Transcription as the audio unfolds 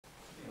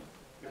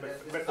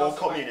Or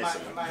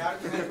communism. My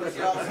argument was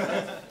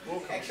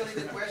actually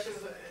the question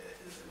is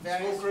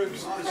small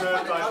groups in the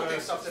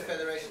context of the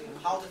federation,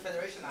 how the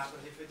federation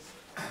happens, if it's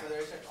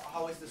federation,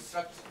 how is the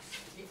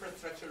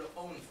infrastructure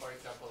owned, for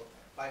example,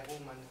 by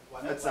whom and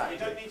what. Exactly.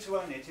 You don't need to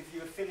own it if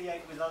you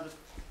affiliate with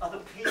other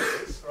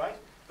peers, right?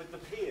 But the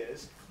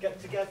peers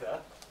get together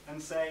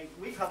and say,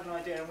 we've had an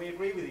idea and we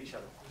agree with each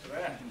other.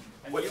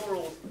 And you're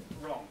all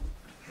wrong.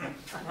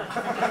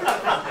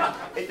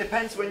 It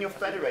depends when you're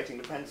federating,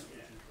 depends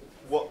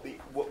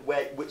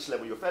which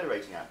level you're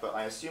federating at, but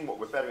I assume what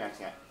we're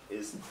federating at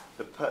is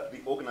the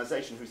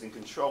organisation who's in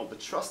control, the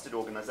trusted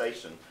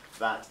organisation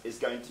that is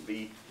going to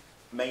be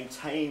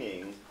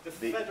maintaining the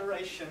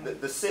federation,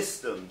 the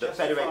system that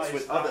federates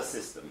with other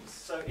systems.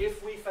 So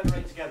if we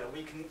federate together,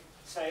 we can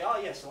say, oh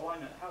yes, well I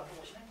know,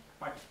 what's your name?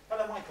 Michael.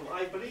 Hello Michael,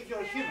 I believe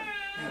you're a human.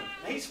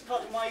 He's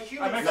part of my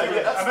human. I'm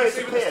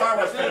actually with the Star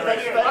Wars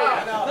Federation.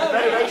 No,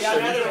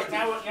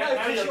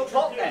 because your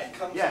botnet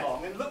comes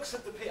along and looks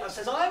at the peer and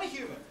says, I'm a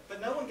human,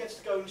 but no one gets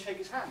to go and shake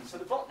his hand, so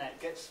the botnet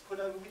gets put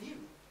over with you.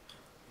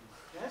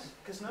 Yes?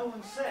 Because no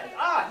one said,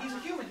 he's a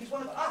human, he's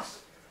one of us.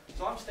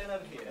 So I'm staying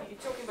over here. You're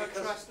talking about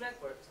trust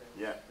networks then?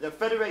 Yeah. The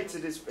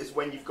federated is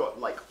when you've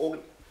got like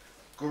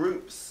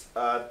groups,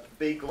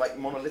 big like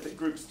monolithic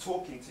groups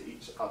talking to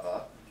each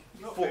other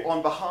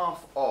on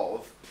behalf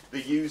of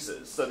the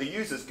users. So the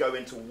users go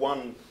into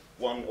one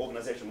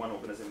organisation,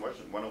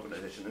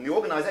 and the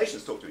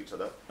organisations talk to each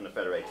other in a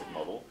federated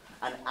model,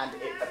 and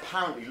it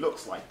apparently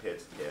looks like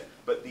peer-to-peer,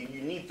 but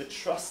you need the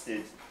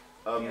trusted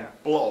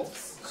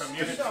blobs,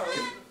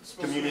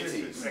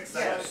 communities.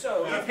 Exactly. Yeah,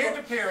 so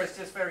peer-to-peer is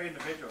just very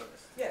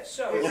individualist. Yeah,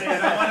 so you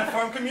don't want to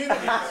form communities.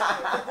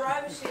 the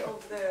privacy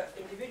of the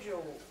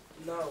individual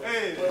node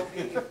will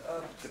be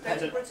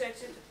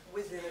protected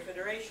within a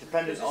federation.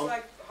 Because it's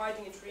like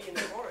hiding a tree in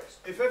the forest.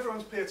 If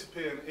everyone's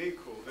peer-to-peer and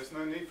equal, there's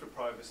no need for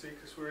privacy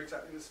because we're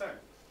exactly the same.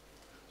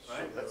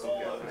 Right? That's all.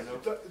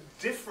 The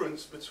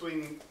difference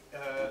between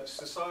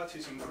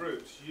societies and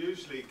groups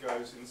usually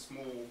goes in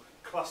small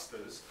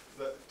clusters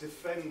that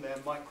defend their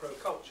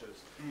microcultures.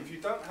 If you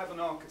don't have an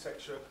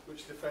architecture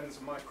which defends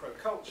a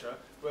microculture,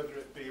 whether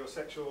it be your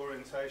sexual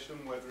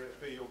orientation, whether it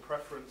be your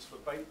preference for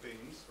baked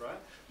beans, right,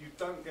 you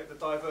don't get the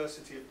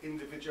diversity of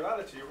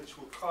individuality which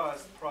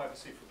requires the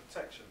privacy for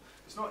protection.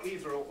 It's not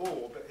either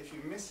or, but if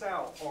you miss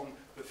out on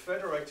the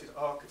federated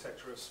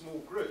architecture of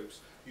small groups,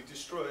 you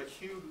destroy a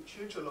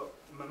huge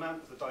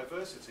amount of the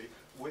diversity,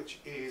 which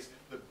is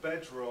the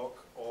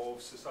bedrock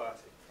of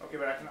society. Okay,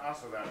 but I can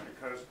answer that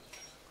because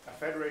a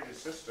federated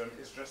system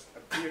is just a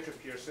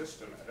peer-to-peer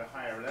system at a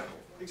higher level.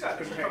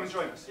 Exactly. Come and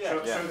join us. So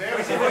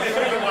there's the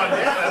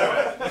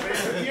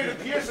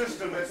peer-to-peer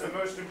system that's the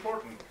most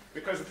important.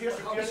 Because the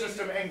peer-to-peer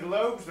system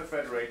englobes the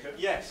federated.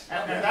 Yes.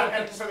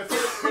 And so the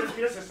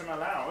peer-to-peer system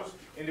allows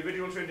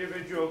individual to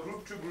individual,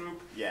 group to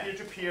group,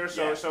 peer-to-peer.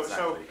 So it's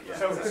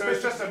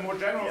just a more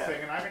general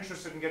thing, and I'm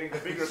interested in getting the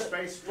bigger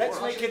space for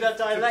Let's make it a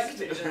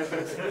dialectic.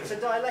 It's a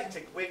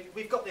dialectic.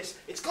 We've got this.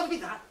 It's got to be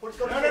that. Or it's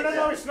got to be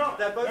no, it's not.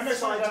 They're both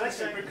sides of the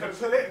same because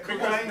they're a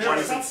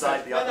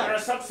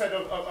subset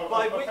of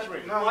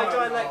federated. By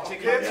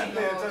dialectic.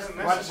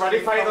 What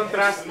if I don't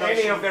trust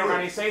any of the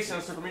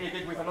organizations to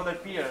communicate with another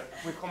peer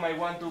with whom I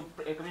want to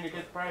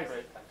communicate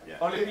private?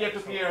 Only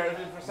peer-to-peer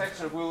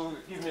infrastructure will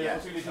give me the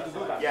possibility to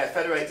do that. Yeah,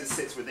 federated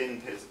sits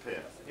within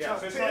peer-to-peer. Yeah,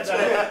 so it's not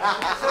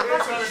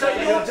that. So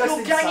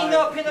you're ganging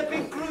up in a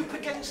big group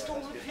against all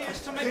the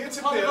peers to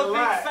make part of a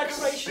big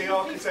federation. The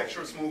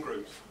architecture of small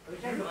groups.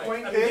 The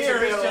point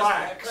here is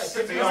lacks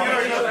the You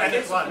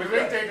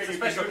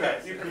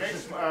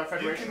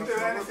can do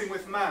anything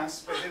with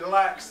mass, but it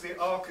lacks the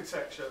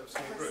architecture of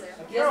small groups.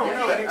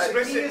 No, an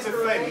explicit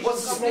defense.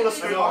 What's the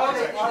smallest group? Are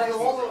they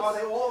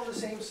all on the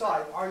same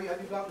side? Have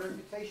you got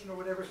reputation or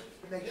whatever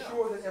to make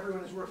sure that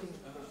everyone is working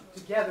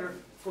together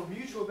for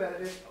mutual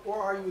benefit,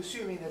 or are you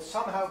assuming that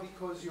somehow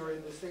because you're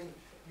in this thing,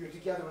 you're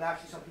together when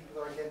actually some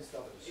people are against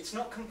others? It's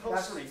not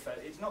compulsory.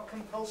 It's not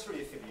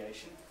compulsory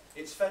affiliation.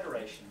 It's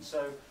federation.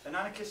 So an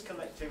anarchist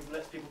collective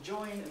lets people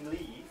join and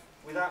leave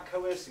without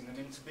coercing them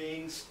into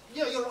being,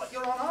 you're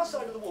on our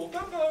side of the wall,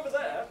 don't go over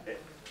there.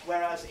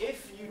 Whereas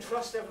if you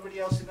trust everybody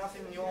else enough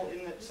in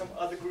some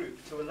other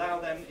group to allow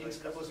them into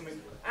the bosom,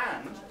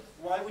 and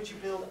why would you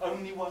build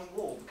only one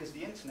wall? Because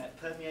the internet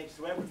permeates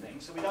through everything,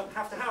 so we don't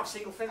have to have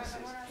single fences.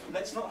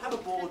 Let's not have a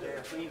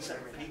border between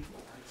separate people.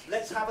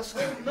 Let's have us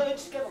all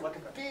merge together like a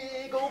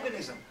big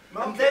organism.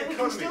 And then we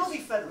can still be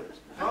federate.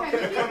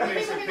 Market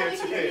economies are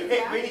peer-to-peer.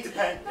 It really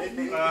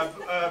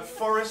depends.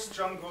 Forests,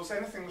 jungles,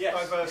 anything with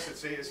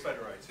diversity is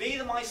federated. Be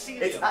the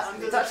mycelium.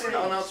 It's actually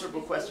an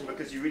unanswerable question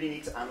because you really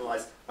need to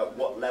analyse at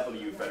what level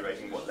you're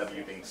federating, what level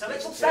you're being So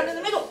let's all stand in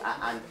the middle.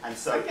 And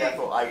so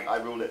therefore I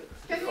rule it.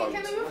 Can we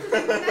move to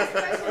the next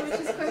question, which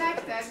is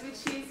connected,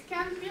 which is,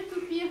 can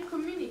peer-to-peer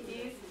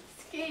communities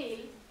scale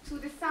to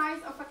the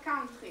size of a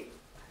country?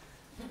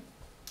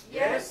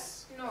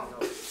 Yes? No.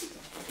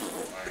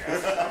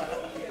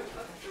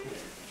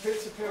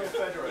 Peer-to-peer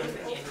federated.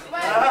 Which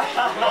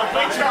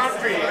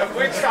country?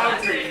 Which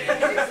country?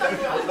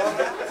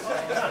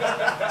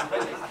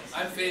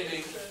 I'm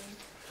failing.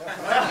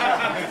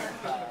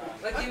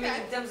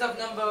 terms of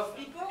number of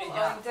people, or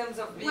in terms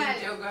of being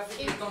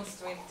geographically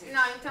constrained?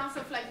 No, in terms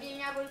of like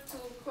being able to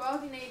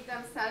coordinate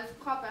themselves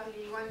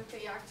properly when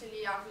they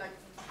actually have like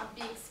a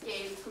big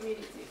scale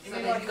community. So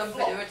they become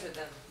federated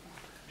then?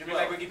 You mean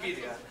like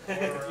Wikipedia?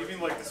 You mean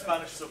like the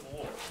Spanish Civil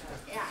War?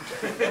 Yeah.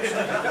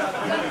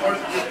 Or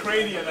the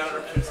Ukrainian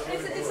anarchists?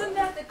 Isn't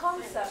that the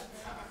concept?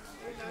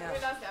 We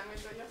lost them.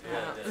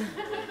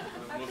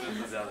 We'll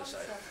move to the other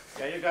side.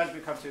 Yeah, you guys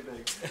become too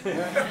big.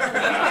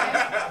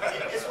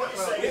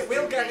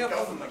 We'll gang up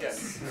on them again.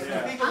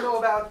 Do people know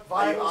about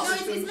viable No,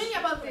 systems? it's mainly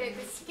about the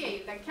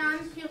scale. Like,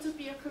 can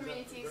peer-to-peer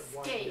communities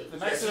scale? The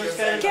maximum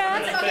scale is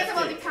Let's forget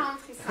about the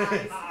country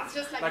size. It's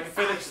just like a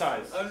village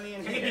size. Only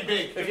in You need to be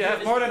big. If you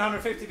have more than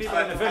 150 people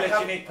in the village,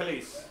 you need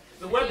police.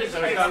 The web is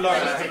like No,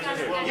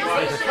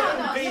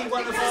 be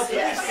one of our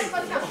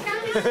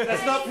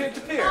That's not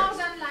peer-to-peer. More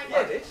than like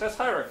That's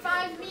hierarchy.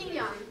 5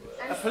 million.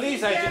 A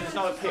police agent is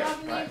not a peer.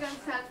 Coordinate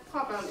themselves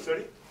properly.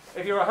 Sorry?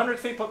 If you're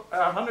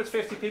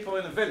 150 people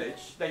in a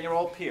village, then you're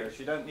all peers.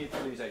 You don't need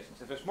police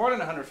agents. If there's more than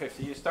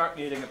 150, you start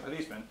needing a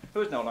policeman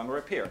who is no longer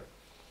a peer.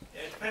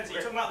 Yeah, it depends. Are you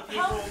talking about the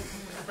people,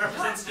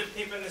 representative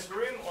people in this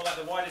room, or like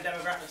the wider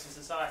demographics in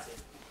society?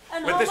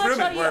 And how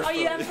much are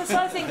you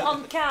emphasizing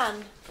on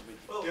can?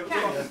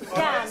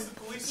 Can.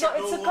 So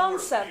it's a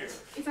concept.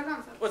 It's a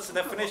concept. What's the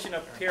definition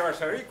of peers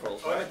are equal?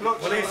 On a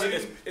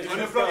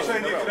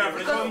blockchain you can have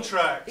a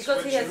contract.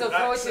 Because he has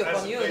authority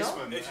upon you, no?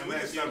 If you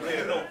look at the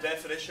original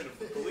definition of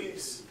the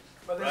police,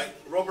 right,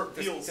 Robert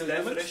Peel's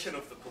definition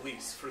of the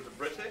police for the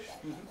British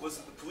was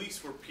that the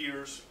police were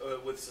peers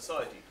with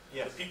society.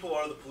 The people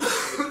are the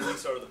police and the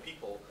police are the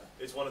people.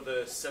 Is one of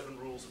the 7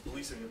 rules of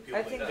policing that Peel I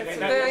laid think down. it's a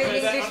very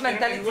English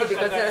mentality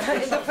because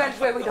in the French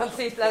way we don't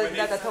see it like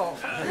that at all.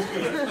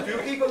 Do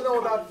people know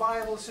about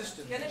viable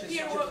systems?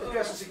 Which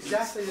addresses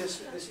exactly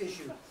this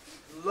issue.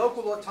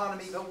 Local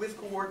autonomy, but with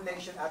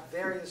coordination at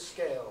various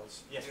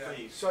scales. Yes,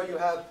 please. So you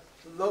have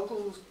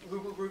local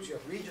groups, you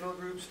have regional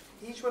groups,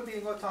 each one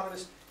being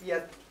autonomous,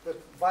 yet the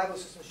viable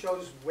system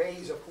shows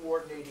ways of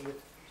coordinating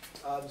it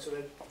so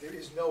that there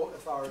is no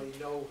authority,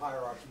 no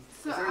hierarchy.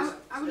 So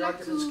I would like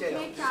to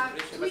make a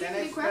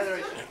quick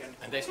question.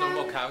 And there's no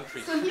more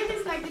countries. So here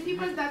is like the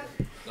people that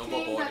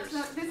claim that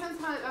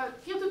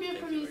peer-to-peer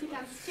community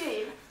can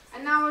scale.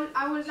 And now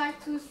I would like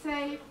to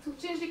say, to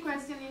change the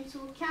question into,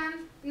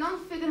 can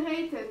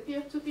non-federated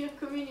peer-to-peer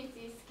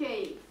communities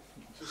scale?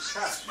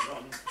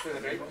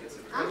 Non-federated.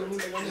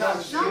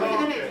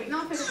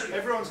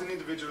 Everyone's an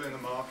individual in the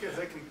market.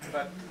 They can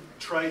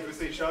trade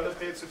with each other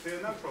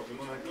peer-to-peer, no problem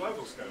on a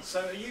global scale.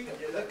 So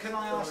can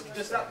I ask,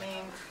 does that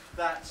mean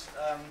that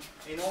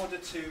in order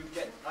to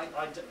get,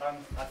 I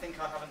think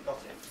I haven't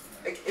got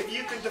it. If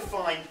you can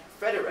define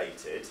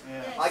federated,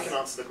 I can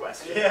answer the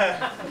question.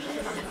 Yeah.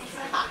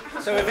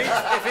 So if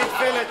each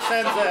village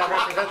sends a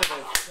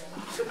representative.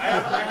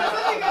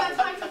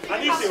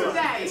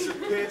 It's a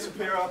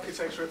peer-to-peer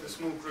architecture at the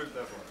small group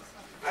level.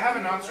 I have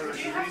an answer.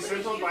 It's really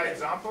simple by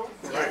example.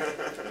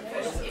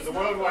 The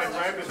World Wide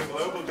Web is a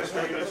global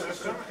distributed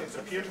system. It's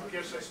a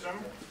peer-to-peer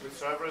system with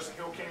servers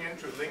hooking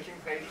into linking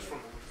pages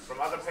from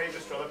other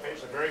pages to other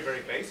pages. A very,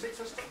 very basic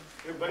system.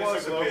 But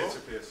it's a global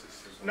peer-to-peer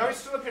system. No, it's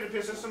still a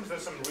peer-to-peer system.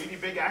 There's some really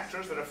big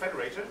actors that are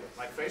federated,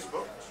 like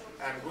Facebook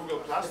and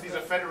Google+. These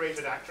are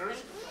federated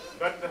actors.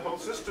 But the whole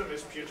system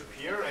is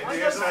peer-to-peer. And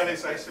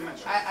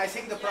I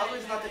think the problem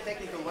is not the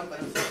technical one, but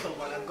the social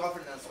one and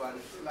governance one.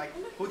 Like,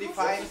 who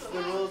defines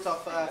the rules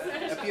of a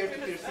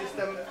peer-to-peer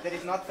system that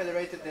is not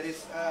federated? That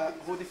is,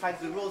 who defines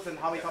the rules and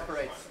how it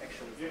operates,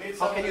 actually?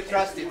 How can you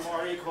trust it?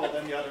 More equal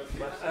than the other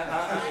people.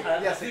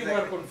 I think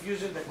we're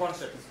confusing the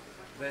concepts.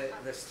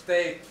 The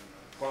state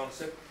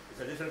concept is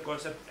a different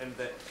concept, and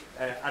the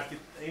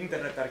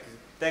internet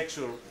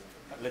architecture,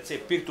 let's say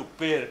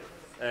peer-to-peer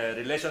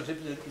relationship,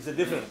 is a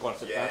different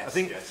concept. I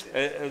think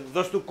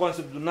those two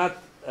concepts do not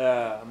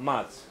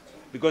match,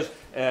 because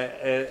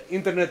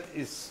internet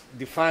is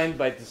defined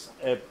by this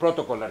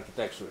protocol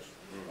architectures,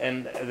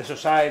 and the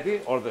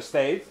society or the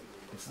state,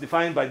 it's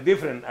defined by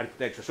different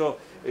architecture. So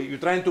you're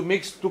trying to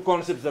mix two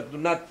concepts that do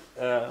not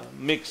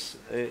mix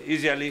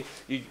easily.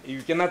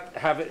 You cannot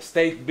have a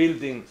state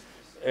building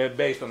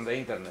based on the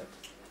internet.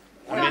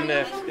 I mean,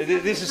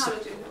 this is.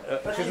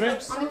 Excuse me?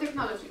 On the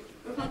technology.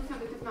 We're focusing on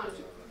the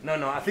technology.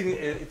 No, I think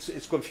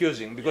it's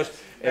confusing, because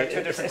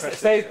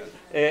state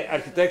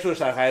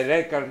architectures are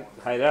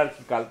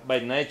hierarchical by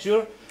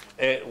nature,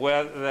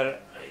 where the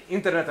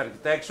internet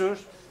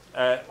architectures,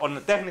 on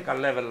a technical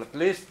level at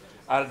least,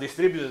 are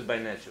distributed by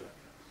nature.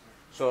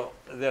 So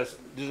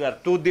these are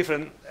two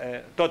different,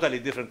 totally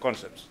different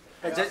concepts.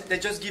 They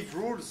just give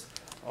rules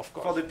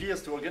for the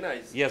peers to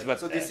organize. Yes, but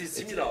so this is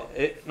similar.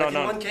 No, in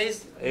one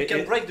case, you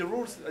can break the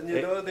rules, and in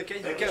the other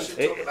case, you can't.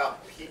 Talk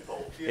about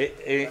people.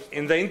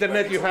 In the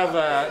internet, you have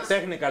a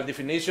technical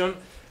definition.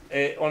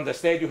 On the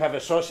state, you have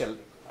a social.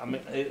 I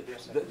mean,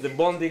 the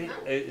bonding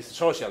is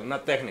social,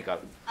 not technical.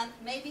 And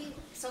maybe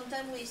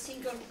sometimes we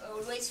think of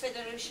always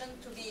federation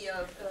to be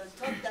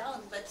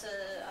top-down, but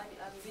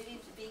I'm really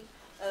big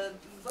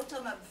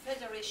bottom-up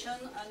federation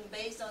and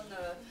based on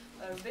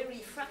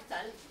very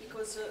fractal,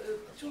 because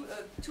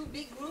two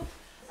big group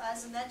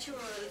as natural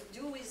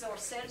do with our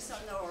cells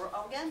and our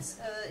organs,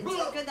 it's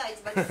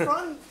organized, but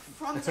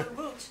from the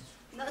root,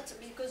 not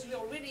because we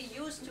are really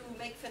used to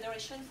make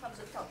federation from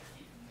the top.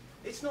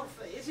 It's not.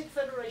 Is it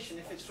federation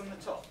if it's from the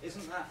top?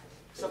 Isn't that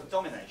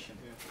domination?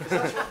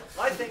 That's what,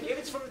 I think if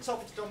it's from the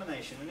top, it's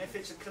domination, and if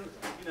it's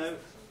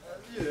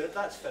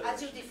that's federation.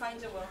 As you define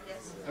the word,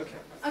 yes. Okay.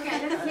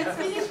 Okay, let's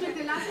finish with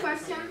the last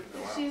question,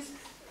 which is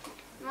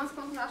the most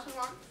controversial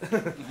one.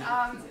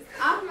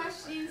 Are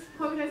machines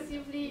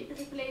progressively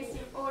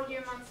replacing all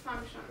humans'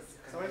 functions?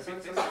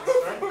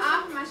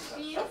 Are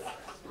machines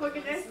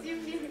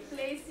progressively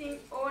replacing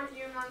all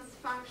humans'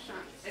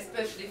 functions?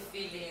 Especially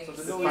feelings.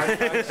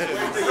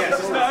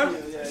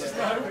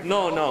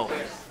 No, no.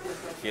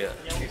 Yeah.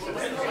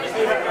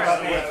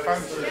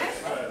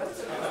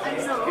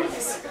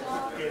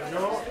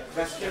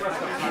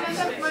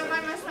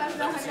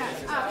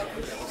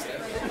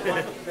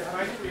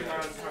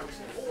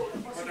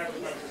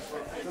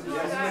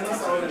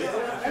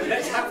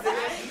 Let's have the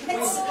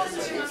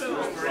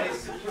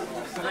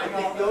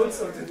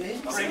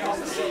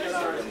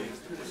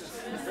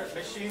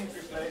machines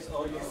replace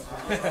all humans.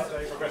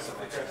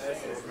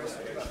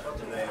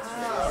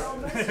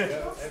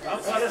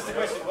 What is the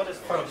question? What is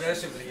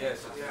progressively?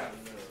 Yes.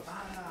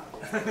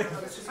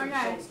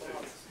 Okay.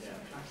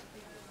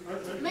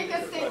 Make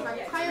a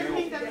statement. How you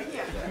think them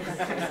here?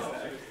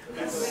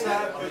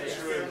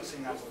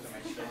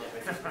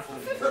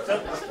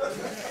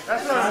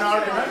 That's not an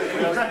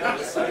argument.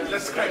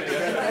 That's great.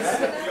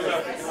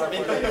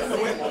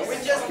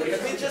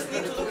 We just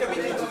need to look a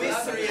bit into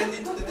history and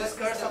into the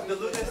discourse of the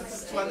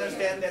Luddites to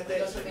understand that they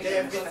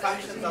have been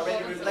functions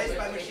already replaced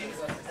by machines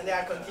and they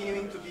are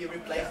continuing to be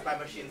replaced by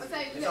machines.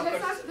 Okay,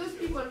 let's ask those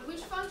people,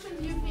 which function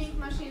do you think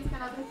machines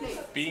cannot replace?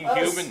 Being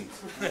human.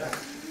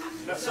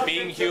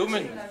 Being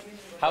human.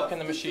 How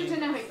can a machine?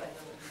 Generic.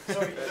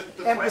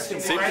 Empathy.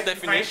 Simple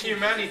definition.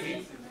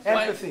 Humanity.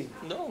 Empathy.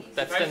 No,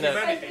 that's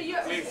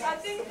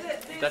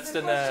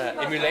an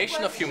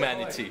emulation of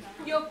humanity.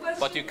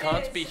 But you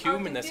can't be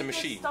human as a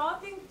machine.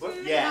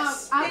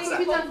 Yes.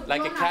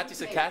 Like a cat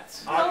is a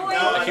cat.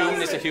 A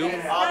human is a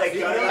human.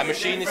 A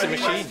machine is a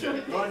machine.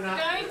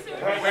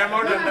 We're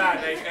more than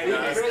that.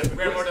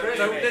 We're more than that.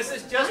 So this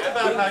is just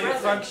about how you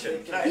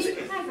function.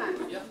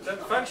 The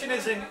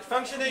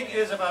functioning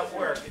is about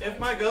work. If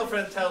my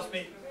girlfriend tells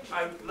me,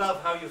 I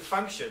love how you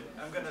function,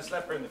 I'm going to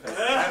slap her in the face.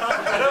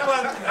 I don't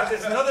want,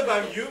 it's not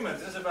about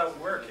humans, it's about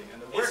working.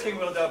 And the working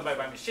will be done by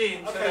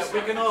machines, so that we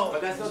can all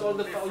But that's not all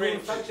the free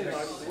functions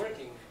are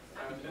working.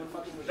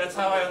 That's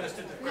how I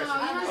understood the question.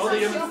 No, All the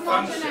human much more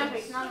functions.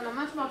 generic. No,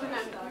 much more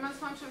generic. Humans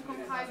function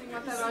comprising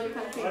whatever you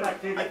can think All of.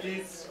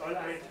 activities,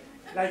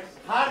 like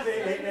hard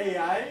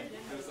AI,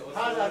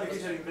 hard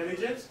artificial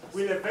intelligence,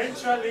 will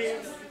eventually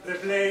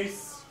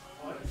replace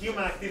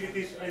human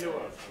activities in the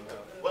world.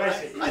 Well, I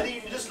think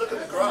you can just look at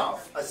the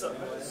graph. This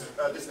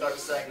guy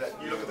was saying that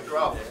you look at the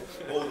graph,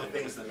 all the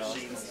things that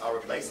machines are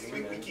replacing.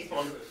 We keep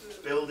on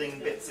building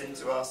bits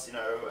into us, and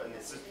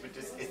it's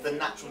the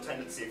natural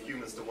tendency of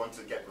humans to want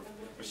to get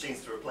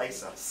machines to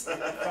replace us. So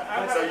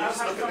you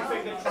just look at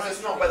it.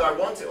 It's not whether I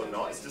want it or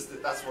not. It's just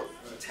that that's what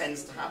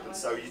tends to happen.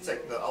 So you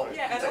take the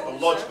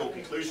logical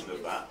conclusion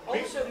of that.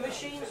 Also,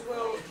 machines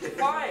will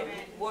define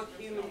what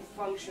human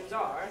functions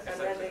are, and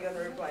then they're going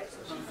to replace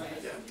us.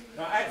 Yeah.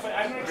 No, actually,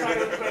 I'm going to try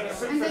to create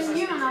a And then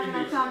synthesis. human are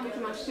going to tell you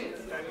too much shit.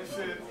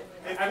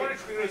 I want to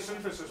create a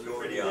synthesis.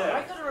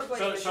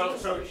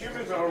 So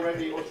humans are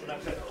already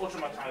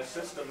automatized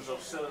systems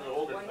of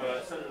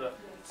cellular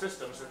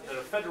systems that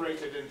are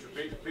federated into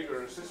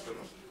bigger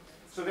systems.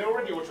 So they're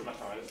already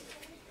automatized.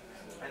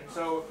 And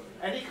so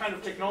any kind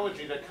of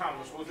technology that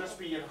comes will just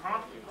be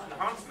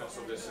enhancements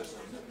of this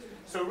system.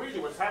 So really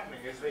what's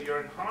happening is that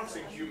you're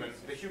enhancing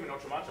the human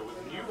automata with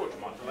new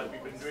automata, like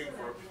we've been doing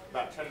for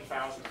about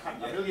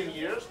 1 million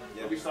years.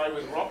 We started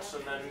with rocks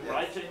and then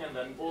writing and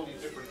then all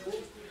these different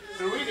tools.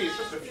 So really it's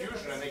just a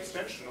fusion and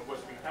extension of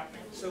what's been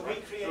happening. So we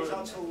create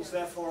our tools,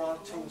 therefore our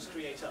tools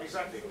create us.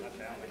 Exactly.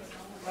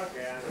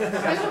 Okay.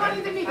 Everyone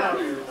in the middle.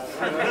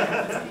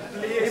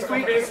 Please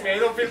convince me, I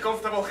don't feel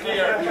comfortable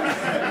here.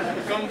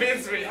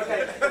 Convince me.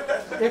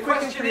 If we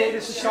can create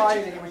a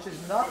society which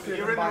is not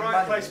driven by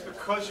money,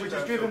 which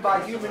is driven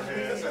by human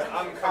needs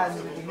and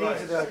the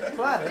needs of the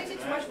planet,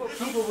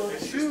 people will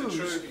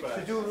choose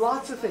to do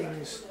lots of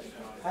things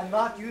and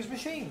not use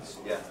machines.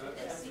 Yeah.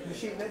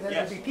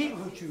 There will be people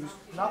who choose,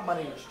 not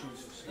money which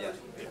chooses. Yeah.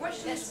 The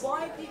question is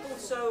why are people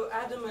so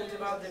adamant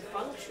about their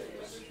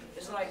functions?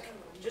 It's like,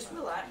 just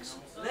relax,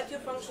 let your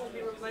functions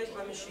be replaced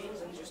by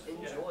machines and just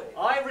enjoy it.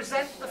 I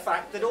resent the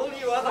fact that all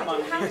you other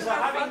monkeys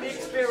are having the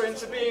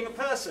experience of being a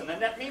person,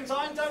 and that means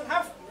I don't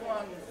have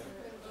one.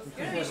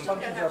 You know, you still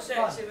can have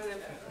sex even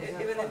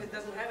if it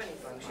doesn't have any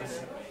function.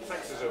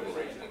 Sex is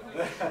overrated.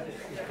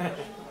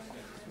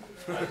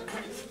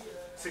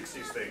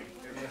 60s thing.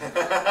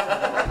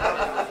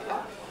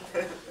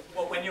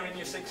 What, when you're in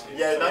your 60s?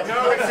 Yeah, no,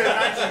 it's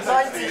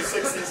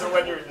 1960s, 60s, or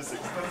when you're in your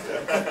 60s.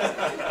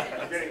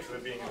 I'm getting to the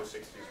being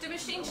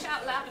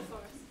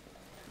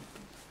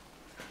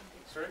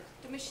Sorry?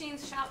 The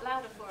machines shout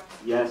louder for us.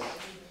 Yes.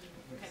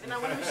 Okay, then I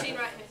want a machine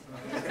right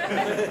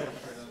here.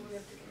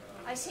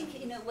 I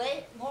think in a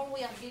way, more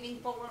we are giving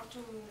power to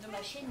the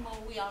machine, more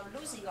we are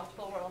losing our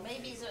power. Or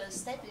maybe the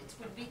step it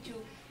would be to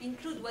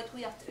include what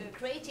we are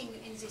creating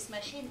in this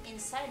machine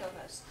inside of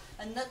us,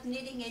 and not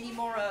needing any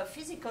more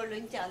physical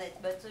internet,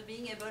 but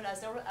being able,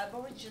 as our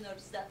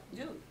aboriginals that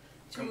do,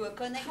 to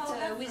connect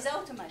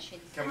without a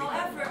machine.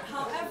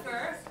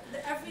 However,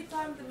 every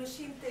time the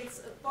machine takes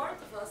a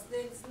part of us,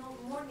 there is no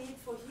more need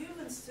for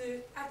humans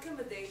to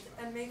accommodate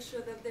and make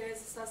sure that there is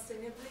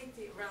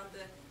sustainability around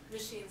the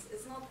machines.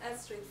 It's not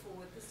as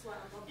straightforward. This is why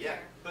I'm not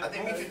there. I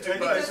think we could do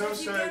because both.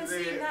 if you can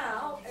see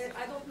now,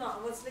 I don't know,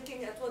 I was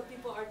looking at what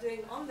people are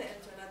doing on the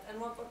internet and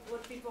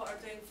what people are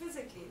doing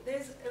physically.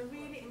 There's a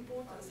really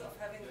importance of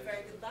having a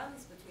very good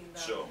balance between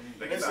them. Sure.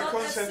 It's a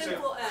concept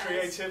of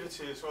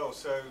creativity as well.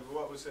 So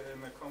what was it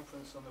in the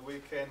conference on the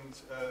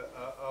weekend?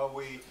 Are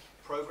we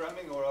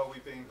programming or are we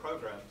being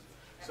programmed?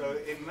 So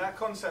in that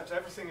concept,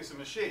 everything is a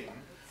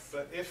machine.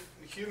 But if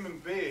human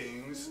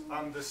beings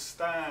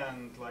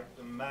understand like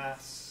the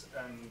maths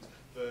and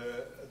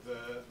the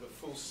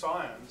full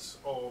science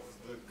of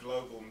the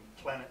global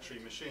planetary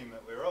machine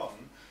that we're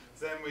on,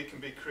 then we can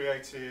be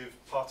creative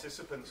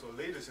participants or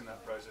leaders in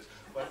that process.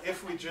 But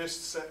if we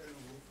just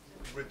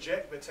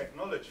reject the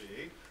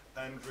technology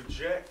and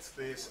reject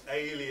this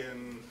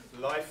alien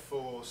life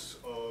force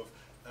of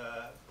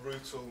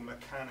brutal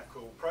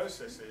mechanical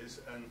processes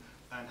and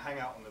hang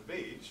out on the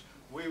beach,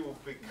 we will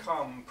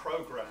become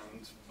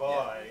programmed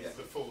by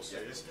the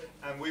forces,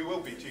 and we will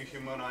be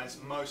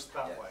dehumanized most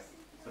that way.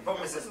 The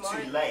problem is it's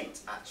too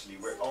late. Actually,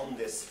 we're on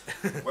this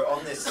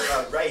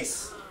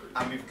race,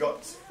 and we've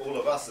got, all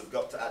of us have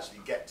got to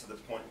actually get to the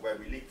point where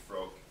we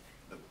leapfrog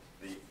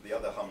the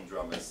other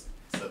humdrummers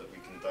so that we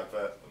can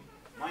divert them.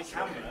 My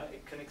camera,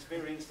 it can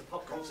experience the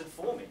pop concert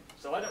for me,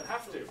 so I don't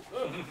have to.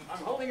 Look,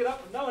 I'm holding it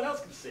up and no one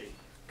else can see,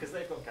 because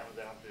they've got cameras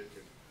they have to do it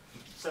too.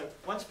 So,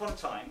 once upon a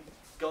time,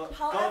 God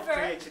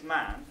created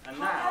man, and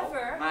now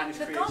man is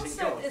creating God. The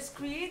concept is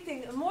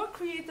creating a more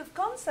creative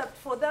concept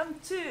for them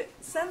to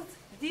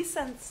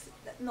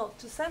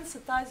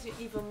sensitize you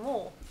even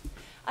more.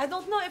 I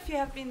don't know if you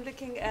have been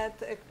looking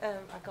at,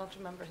 I can't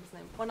remember his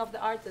name, one of the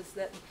artists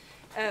that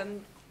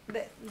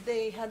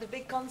they had a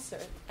big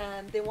concert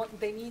and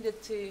they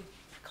needed to,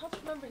 I can't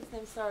remember his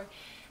name, sorry,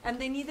 and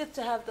they needed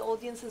to have the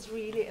audiences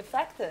really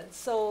affected,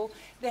 so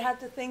they had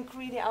to think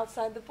really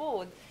outside the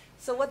board.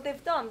 So what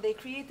they've done, they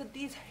created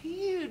these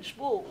huge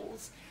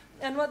walls,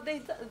 and what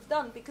they've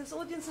done, because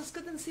audiences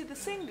couldn't see the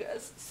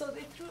singers, so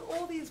they threw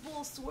all these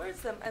walls towards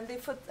them, and they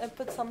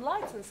put some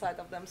lights inside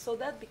of them, so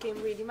that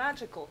became really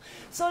magical.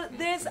 So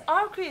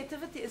our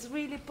creativity is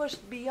really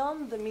pushed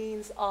beyond the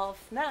means of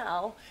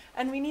now,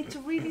 and we need to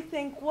really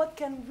think what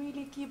can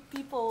really keep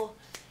people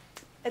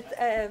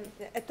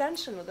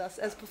attention with us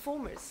as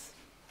performers.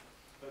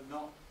 But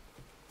not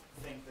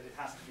think that it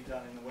has to be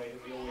done in the way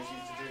that we always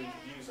used to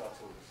use our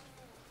tools.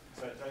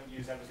 So don't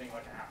use everything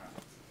like a hammer.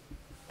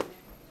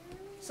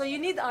 So you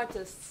need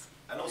artists.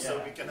 And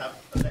also we can have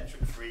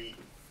electric-free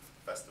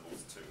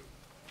festivals too.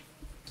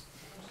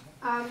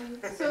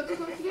 So to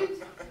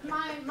conclude,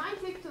 my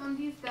take on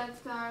this that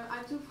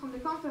I took from the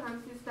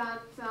conference is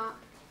that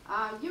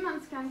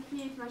humans can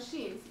create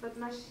machines, but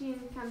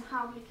machines can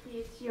hardly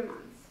create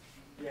humans.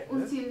 Yeah.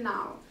 Until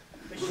now.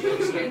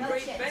 Machines can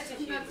create better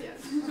humans.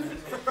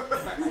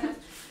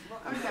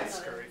 Okay.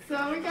 So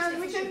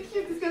we can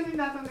keep discussing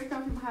that on the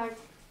coffee break.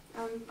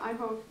 I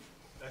hope.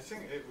 I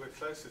think we're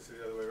closer to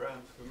the other way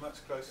around. We're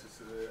much closer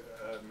to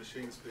the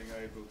machines being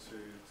able to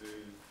do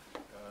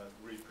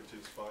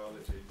reproduce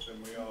biology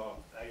than we are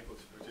able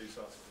to produce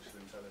artificial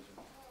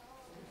intelligence.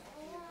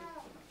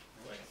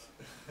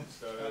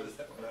 So,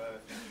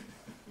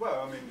 well,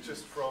 I mean,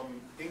 just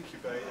from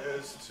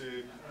incubators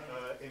to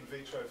in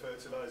vitro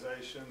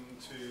fertilization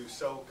to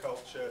cell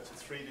culture to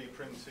 3D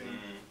printing,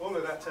 all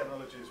of that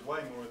technology is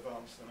way more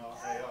advanced than our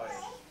AI.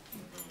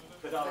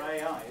 But our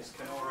AIs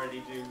can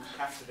already do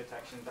cancer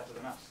detection better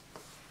than us.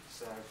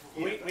 So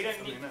we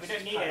don't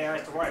need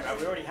AIs to worry about.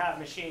 We already have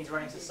machines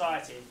running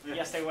society.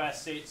 Yes, they wear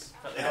suits,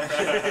 but they don't.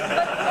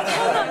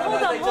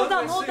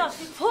 Hold on.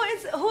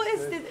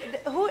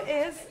 Who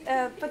is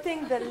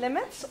putting the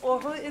limits, or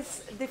who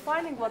is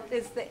defining what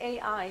is the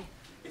AI?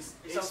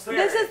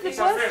 This is the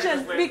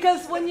question,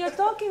 because when you're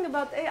talking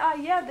about AI,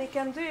 yeah, they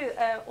can do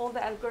all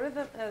the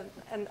algorithm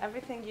and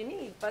everything you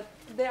need, but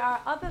there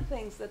are other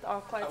things that are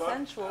quite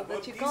central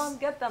that you can't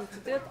get them to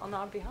do it on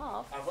our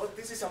behalf.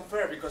 This is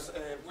unfair, because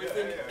we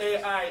think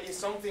AI is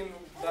something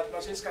that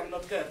machines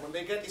cannot get. When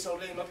they get, it's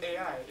already not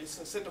AI, it's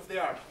a state of the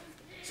art.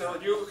 So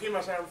you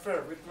humans are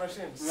unfair with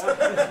machines.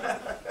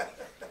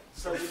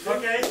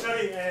 Okay,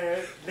 sorry,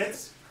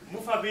 let's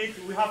move a bit.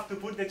 We have to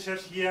put the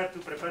chairs here to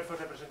prepare for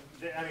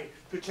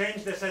to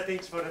change the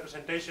settings for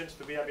representations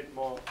to be a bit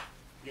more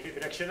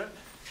unidirectional.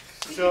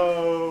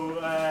 So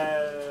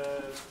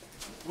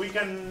we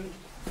can.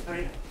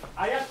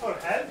 I ask for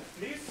help,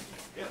 please.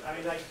 Yeah.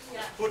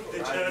 Put the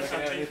chairs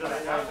and change the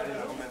layout.